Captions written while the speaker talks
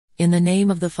In the name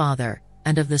of the Father,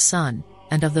 and of the Son,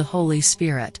 and of the Holy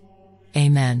Spirit.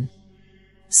 Amen.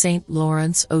 Saint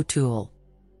Lawrence O'Toole.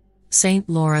 Saint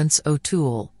Lawrence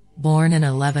O'Toole, born in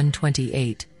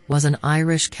 1128, was an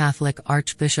Irish Catholic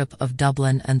Archbishop of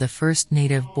Dublin and the first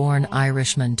native-born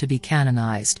Irishman to be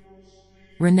canonized.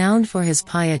 Renowned for his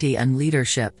piety and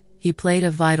leadership, he played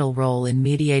a vital role in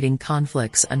mediating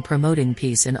conflicts and promoting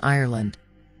peace in Ireland.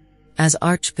 As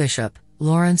Archbishop,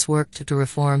 Lawrence worked to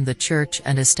reform the Church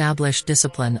and establish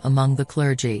discipline among the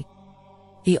clergy.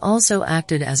 He also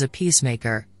acted as a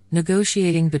peacemaker,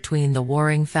 negotiating between the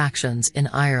warring factions in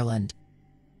Ireland.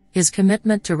 His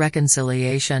commitment to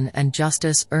reconciliation and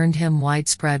justice earned him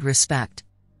widespread respect.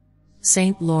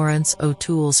 Saint Lawrence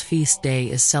O'Toole's feast day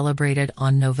is celebrated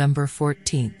on November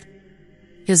 14th.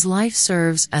 His life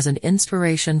serves as an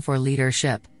inspiration for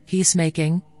leadership,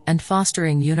 peacemaking, and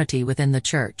fostering unity within the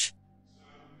Church.